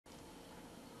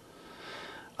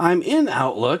I'm in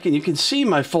Outlook, and you can see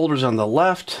my folders on the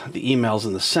left, the emails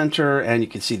in the center, and you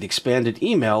can see the expanded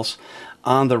emails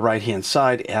on the right-hand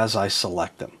side as I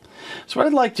select them. So what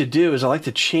I'd like to do is I'd like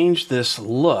to change this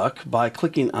look by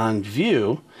clicking on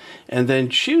View and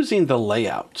then choosing the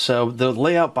layout. So the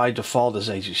layout by default is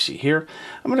as you see here.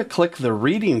 I'm going to click the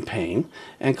reading pane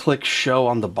and click Show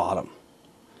on the bottom.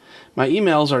 My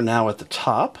emails are now at the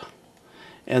top.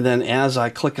 And then as I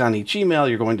click on each email,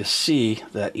 you're going to see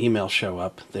that email show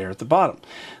up there at the bottom.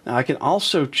 Now I can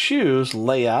also choose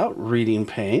Layout, Reading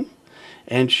Pane,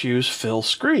 and choose Fill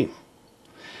Screen.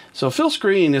 So Fill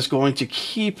Screen is going to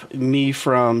keep me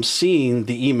from seeing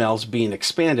the emails being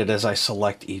expanded as I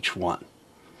select each one.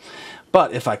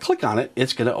 But if I click on it,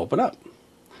 it's going to open up.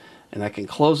 And I can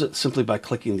close it simply by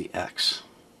clicking the X.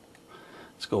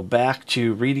 Let's go back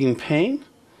to Reading Pane.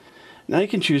 Now you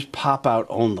can choose Pop Out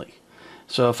Only.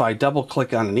 So if I double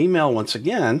click on an email once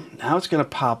again, now it's going to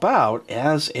pop out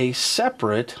as a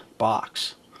separate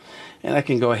box. And I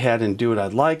can go ahead and do what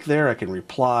I'd like there. I can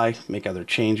reply, make other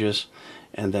changes,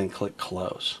 and then click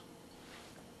Close.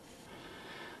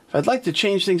 If I'd like to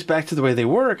change things back to the way they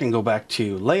were, I can go back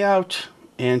to Layout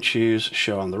and choose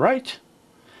Show on the right.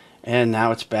 And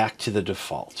now it's back to the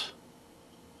default.